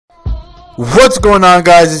What's going on,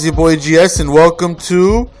 guys? It's your boy GS, and welcome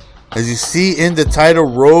to, as you see in the title,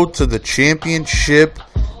 Road to the Championship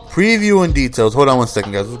preview and details. Hold on one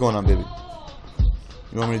second, guys. What's going on, baby?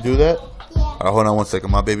 You want me to do that? Yeah. All right, hold on one second.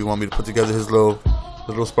 My baby want me to put together his little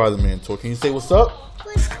Spider-Man toy. Can you say what's up?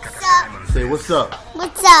 What's up? Say what's up.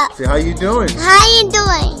 What's up? Say how you doing. How you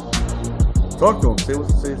doing? Talk to him.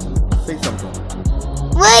 Say something.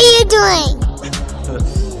 What are you doing?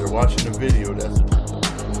 They're watching the video. That's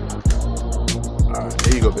all right.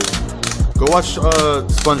 There you go, baby. Go watch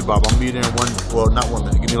SpongeBob. I'll be there in not 1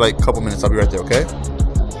 minute. Give me like a couple minutes. I'll be right there. Okay.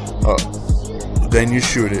 Then you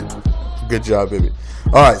shoot it. Good job, baby.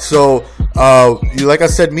 All right. So, like I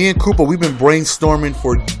said, me and Koopa, we've been brainstorming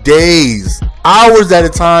for days, hours at a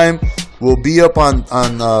time. We'll be up on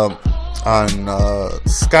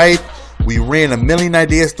Skype. We ran a million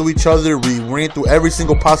ideas to each other. We ran through every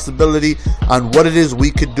single possibility on what it is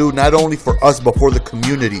we could do, not only for us, but for the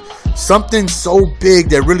community. Something so big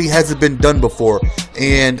that really hasn't been done before.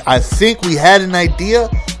 And I think we had an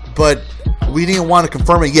idea, but we didn't want to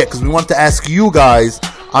confirm it yet because we wanted to ask you guys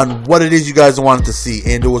on what it is you guys wanted to see.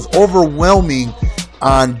 And it was overwhelming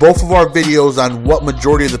on both of our videos on what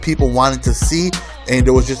majority of the people wanted to see. And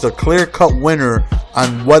there was just a clear-cut winner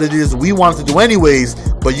on what it is we wanted to do anyways,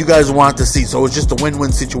 but you guys wanted to see. So it was just a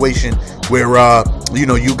win-win situation where,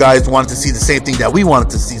 you guys wanted to see the same thing that we wanted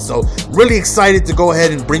to see. So really excited to go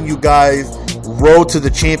ahead and bring you guys Road to the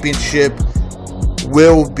Championship.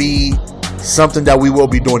 Will be something that we will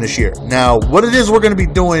be doing this year. Now, what it is we're going to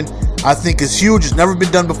be doing, I think is huge. It's never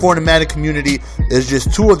been done before in the Madden community. It's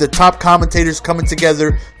just two of the top commentators coming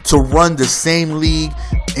together to run the same league.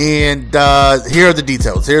 And here are the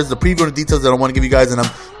details. Here's the preview and the details that I want to give you guys. And I'm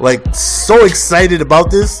like so excited about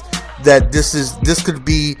this that this could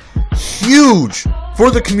be huge for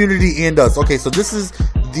the community and us. Okay, so this is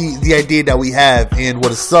the idea that we have, and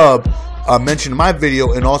what a sub mentioned in my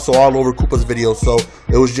video and also all over Koopa's video. So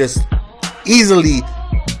it was just easy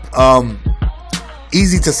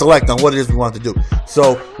to select on what it is we want to do.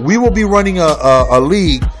 So we will be running a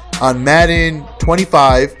league on Madden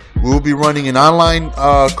 25. We will be running an online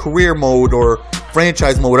career mode or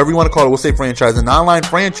franchise mode, whatever you want to call it. We'll say franchise, an online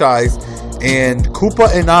franchise. And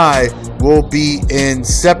Koopa and I will be in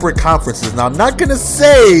separate conferences. Now, I'm not going to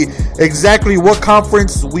say exactly what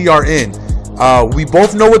conference we are in. We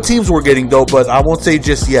both know what teams we're getting, though, but I won't say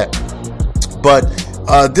just yet. But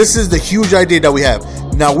this is the huge idea that we have.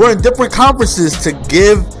 Now, we're in different conferences to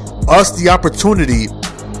give us the opportunity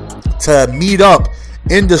to meet up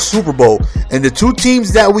in the Super Bowl. And the two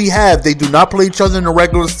teams that we have, they do not play each other in the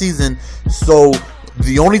regular season. So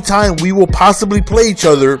the only time we will possibly play each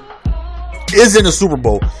other is in the Super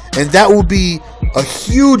Bowl. And that will be a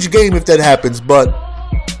huge game if that happens. But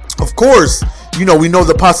of course, we know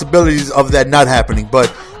the possibilities of that not happening.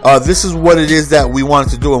 But this is what it is that we wanted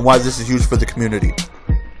to do and why this is huge for the community.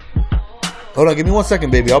 Hold on, give me 1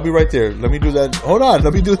 second, baby. I'll be right there. Let me do that. Hold on,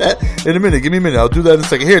 let me do that in a minute. Give me a minute. I'll do that in a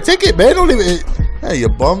second. Here, take it, man. Don't leave it. Hey, you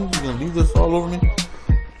bum. You gonna leave this all over me?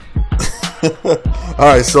 All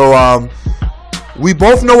right, so we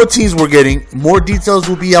both know what teams we're getting. More details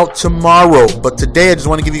will be out tomorrow. But today, I just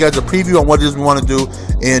want to give you guys a preview on what it is we want to do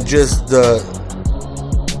and just the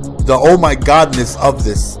oh my godness of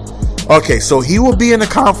this. Okay, so he will be in a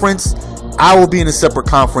conference. I will be in a separate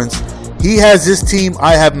conference. He has his team.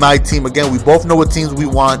 I have my team. Again, we both know what teams we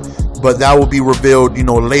want, but that will be revealed,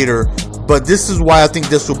 later. But this is why I think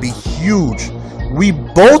this will be huge. We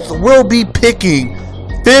both will be picking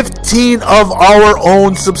 15 of our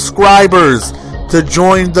own subscribers to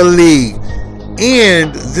join the league.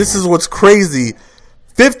 And this is what's crazy.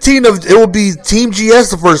 It will be Team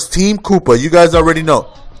GS versus Team Koopa. You guys already know.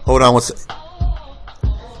 Hold on one second.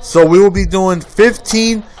 So we will be doing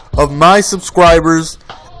 15 of my subscribers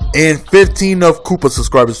and 15 of Koopa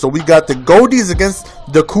subscribers. So we got the Goldies against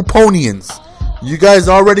the Kooponians. You guys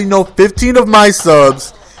already know 15 of my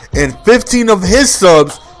subs and 15 of his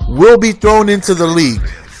subs will be thrown into the league.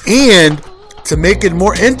 And to make it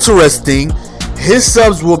more interesting, his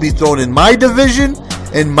subs will be thrown in my division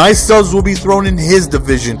and my subs will be thrown in his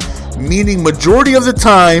division. Meaning majority of the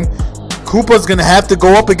time, Koopa's going to have to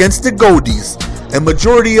go up against the Goldies. And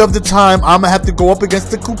majority of the time, I'm going to have to go up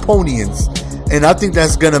against the Kooponians. And I think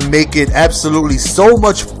that's going to make it absolutely so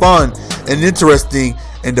much fun and interesting.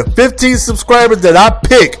 And the 15 subscribers that I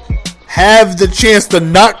pick have the chance to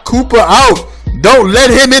knock Koopa out. Don't let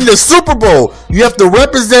him in the Super Bowl. You have to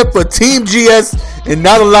represent for Team GS and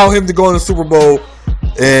not allow him to go in the Super Bowl.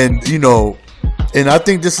 And, and I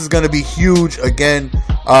think this is going to be huge. Again,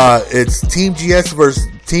 it's Team GS versus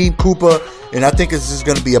Team Koopa. And I think it's just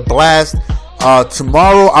going to be a blast.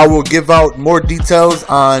 Tomorrow I will give out more details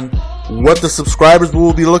on what the subscribers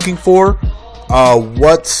will be looking for,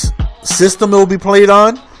 what system it will be played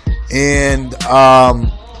on, and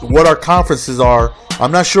what our conferences are.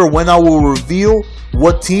 I'm not sure when I will reveal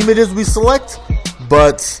what team it is we select,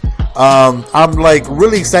 but I'm like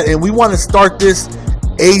really excited, and we want to start this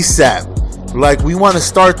ASAP. Like, we want to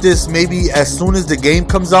start this maybe as soon as the game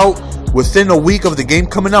comes out. Within a week of the game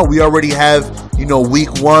coming out, we already have, you know, week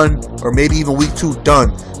 1 or maybe even week 2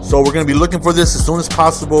 done. So we're going to be looking for this as soon as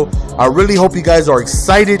possible. I really hope you guys are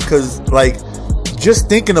excited, because like just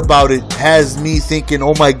thinking about it has me thinking,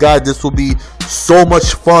 oh my god, this will be so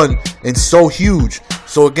much fun and so huge.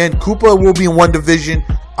 So again, Koopa will be in one division,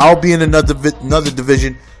 I'll be in another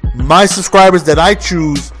division. My subscribers that I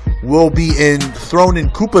choose will be thrown in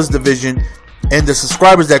Koopa's division, and the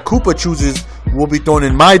subscribers that Koopa chooses will be thrown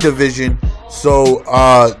in my division. So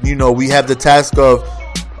you know, we have the task of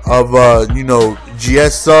you know,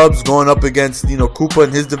 GS subs going up against, you know, Koopa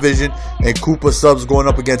in his division, and Koopa subs going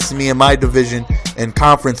up against me in my division and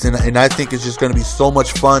conference, and I think it's just going to be so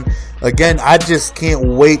much fun. Again, I just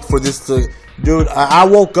can't wait for this to, dude, I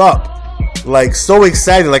woke up like so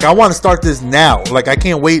excited. Like, I want to start this now. Like, I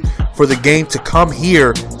can't wait for the game to come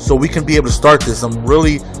here so we can be able to start this. I'm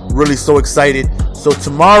really so excited. So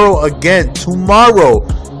tomorrow,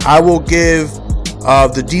 I will give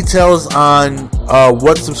the details on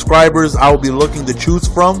what subscribers I will be looking to choose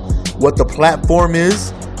from, what the platform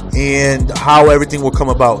is, and how everything will come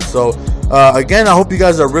about. So again, I hope you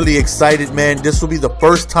guys are really excited, man. This will be the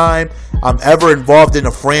first time I'm ever involved in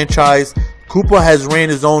a franchise. Koopa has ran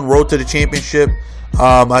his own road to the championship.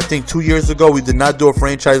 I think 2 years ago. We did not do a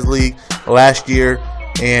franchise league last year,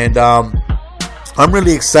 and I'm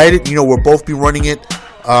really excited. You know, we'll both be running it,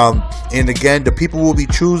 and again, the people will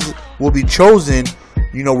be chosen.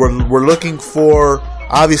 You know, we're looking for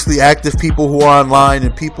obviously active people who are online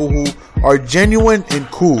and people who are genuine and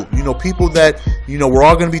cool. You know, people that, you know, we're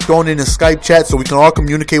all going to be thrown in a Skype chat so we can all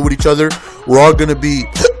communicate with each other. We're all going to be,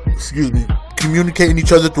 excuse me, communicating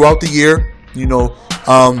each other throughout the year. You know,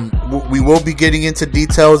 we will be getting into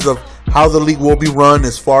details of how the league will be run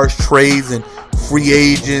as far as trades and free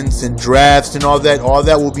agents and drafts and all that. All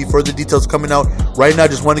that will be further details coming out. Right now, I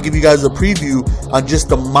just want to give you guys a preview on just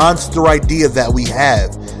the monster idea that we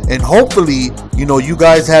have. And hopefully, you know, you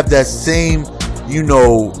guys have that same, you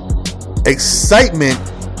know, excitement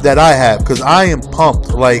that I have, because I am pumped.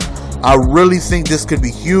 Like, I really think this could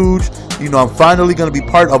be huge. You know, I'm finally going to be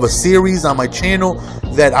part of a series on my channel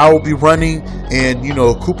that I will be running, and you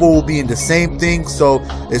know, Koopa will be in the same thing. So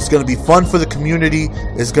it's going to be fun for the community.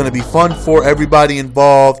 It's going to be fun for everybody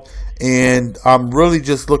involved, and I'm really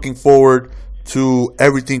just looking forward to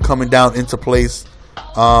everything coming down into place.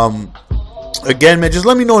 Again, man, just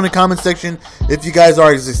let me know in the comment section if you guys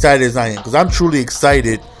are as excited as I am, because I'm truly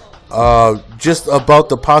excited just about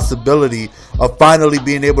the possibility of finally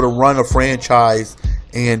being able to run a franchise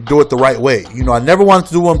and do it the right way. You know, I never wanted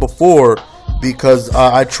to do one before, because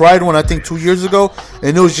I tried one, I think 2 years ago,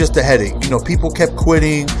 and it was just a headache. You know, people kept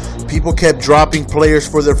quitting, people kept dropping players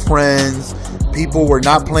for their friends, people were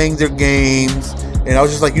not playing their games, and I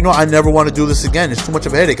was just like, you know, I never want to do this again. It's too much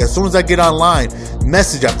of a headache. As soon as I get online,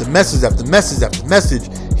 message after message after message after message,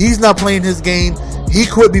 he's not playing his game, he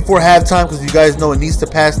quit before halftime, because you guys know it needs to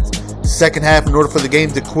pass second half in order for the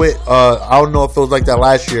game to quit. I don't know if it was like that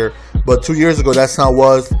last year, but 2 years ago that's how it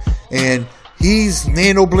was. And he's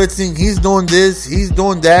nano blitzing, he's doing this, he's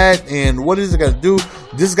doing that, and what is it got to do?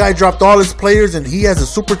 This guy dropped all his players and he has a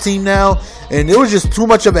super team now, and it was just too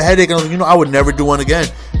much of a headache. And I was like, you know, I would never do one again.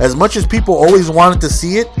 As much as people always wanted to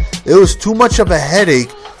see it, it was too much of a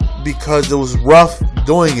headache because it was rough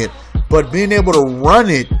doing it. But being able to run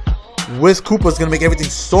it with Koopa is going to make everything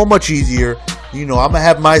so much easier. You know, I'm going to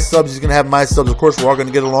have my subs, he's going to have my subs. Of course, we're all going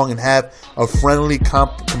to get along and have a friendly,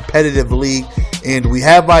 competitive league. And we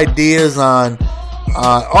have ideas on,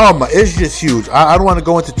 it's just huge. I don't want to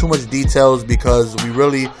go into too much details, because we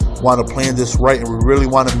really want to plan this right, and we really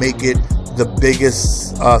want to make it the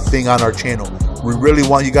biggest thing on our channel. We really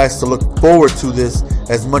want you guys to look forward to this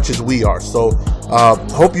as much as we are. So,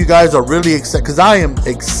 hope you guys are really excited, because I am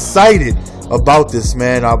excited about this,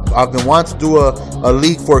 man. I've been wanting to do a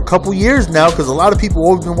league for a couple years now, because a lot of people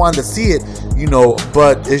always been wanting to see it, you know,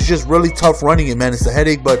 but it's just really tough running it, man. It's a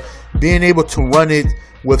headache, but being able to run it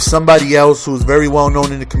with somebody else who's very well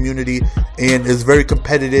known in the community and is very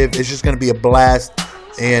competitive, it's just going to be a blast.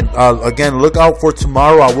 And again, look out for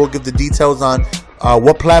tomorrow. I will give the details on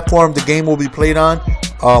what platform the game will be played on,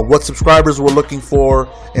 what subscribers we're looking for,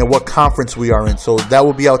 and what conference we are in. So that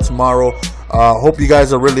will be out tomorrow. Hope you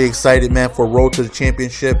guys are really excited, man, for Road to the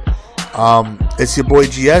Championship. It's your boy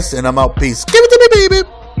GS, and I'm out. Peace. Give it to me,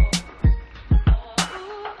 baby.